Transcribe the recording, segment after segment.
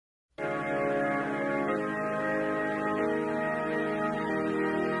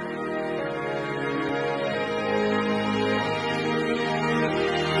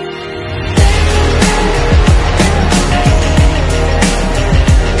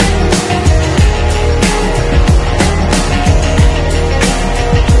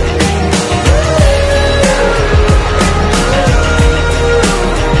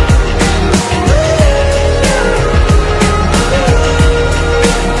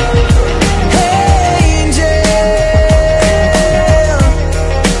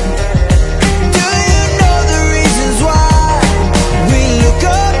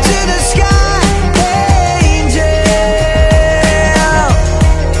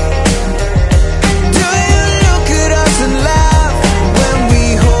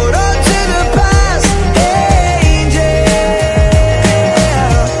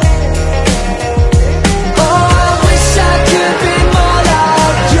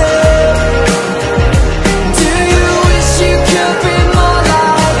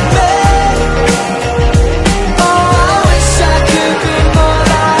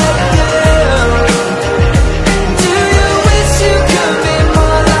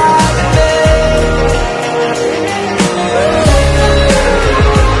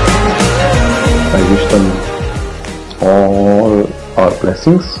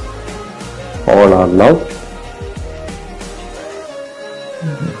blessings, all our love.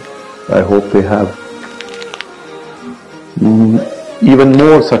 I hope they have even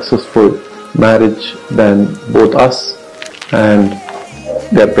more successful marriage than both us and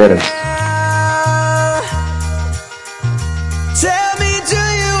their parents. Tell me, do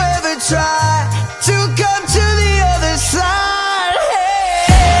you ever try to come to the other side?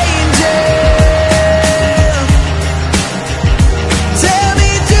 Hey, angel. Tell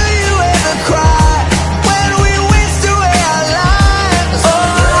me, do you ever cry when we whisked away our lives? Oh,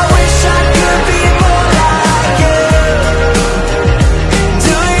 I wish I could be more like you.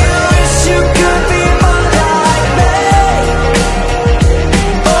 Do you wish you could be more like me?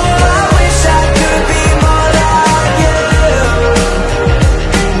 Oh, I wish I could be more like you.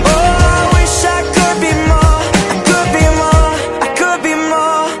 Oh, I wish I could be more. I could be more. I could be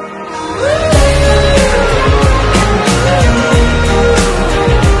more.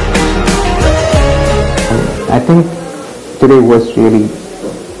 I think today was really,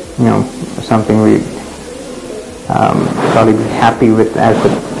 something we probably be happy with as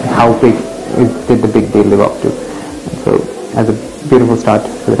how big did the big day live up to. So, as a beautiful start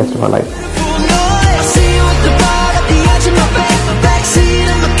for the rest of our life. I see you at the bar, at the edge of my bed, backseat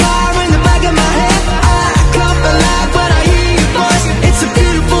of my car, in the back of my head. I come alive when I hear your voice. It's a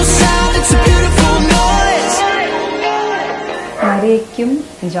beautiful sound, it's a beautiful noise. മരിയയ്ക്കും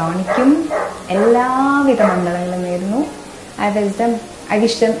ജോണിക്കും എല്ലാവിധ മംഗളങ്ങളും നേരുന്നു. I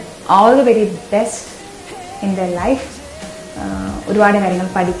wish them all the very best in their life. ഒരുപാട് കാര്യങ്ങൾ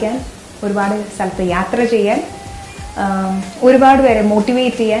പഠിക്കാൻ, ഒരുപാട് സ്ഥലത്ത് യാത്ര ചെയ്യാൻ, ഒരുപാട് പേരെ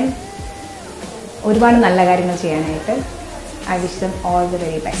മോട്ടിവേറ്റ് ചെയ്യാൻ, ഒരുപാട് നല്ല കാര്യങ്ങൾ ചെയ്യാനായിട്ട്. I wish them all the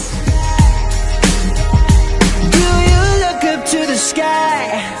very best. Do you look up to the sky?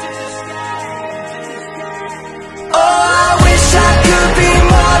 Oh, I wish I could be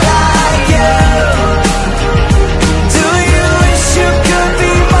more like you. Do you wish you could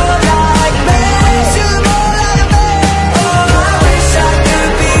be more like me? More like me. Oh, I wish I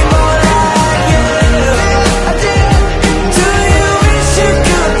could be more like you. I did. Do you wish you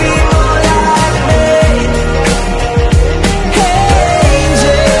could be more like me? Hey,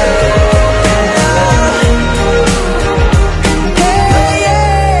 angel. Hey,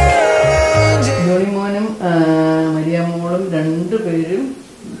 angel. ജോണിമോനും മരിയാമ്മോളും രണ്ടുപേരും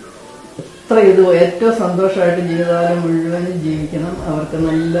ഏറ്റവും സന്തോഷമായിട്ട് ജീവിതകാലം മുഴുവനും ജീവിക്കണം. അവർക്ക്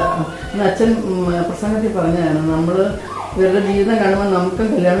നല്ല അച്ഛൻ പ്രസംഗത്തിൽ പറഞ്ഞതാണ്, നമ്മൾ ഇവരുടെ ജീവിതം കാണുമ്പോൾ നമുക്കും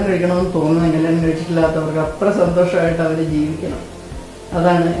കല്യാണം കഴിക്കണമെന്ന് തോന്നുന്നു. കല്യാണം കഴിച്ചിട്ടില്ലാത്തവർക്ക് അത്ര സന്തോഷമായിട്ട് അവർ ജീവിക്കണം.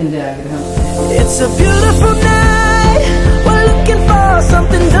 അതാണ് എൻ്റെ ആഗ്രഹം. It's a beautiful night. We're looking for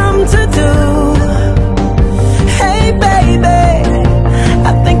something dumb to do. Hey baby,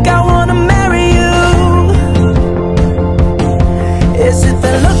 I think I wanna marry you. Is it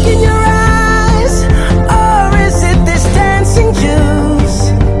the look in your eyes, or is it this dancing juice?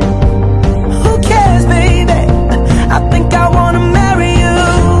 Who cares, baby? I think I wanna marry you.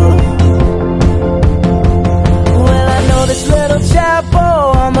 Well, I know this little chapel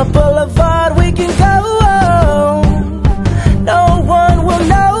on the boulevard we can go. No one will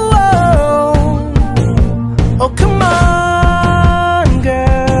know. Oh, come on,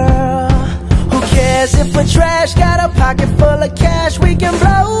 girl. Who cares if we're trash? Got a pocket full of cash we can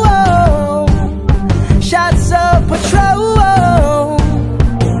blow. Shots of Patrol,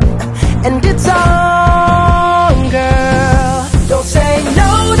 and it's all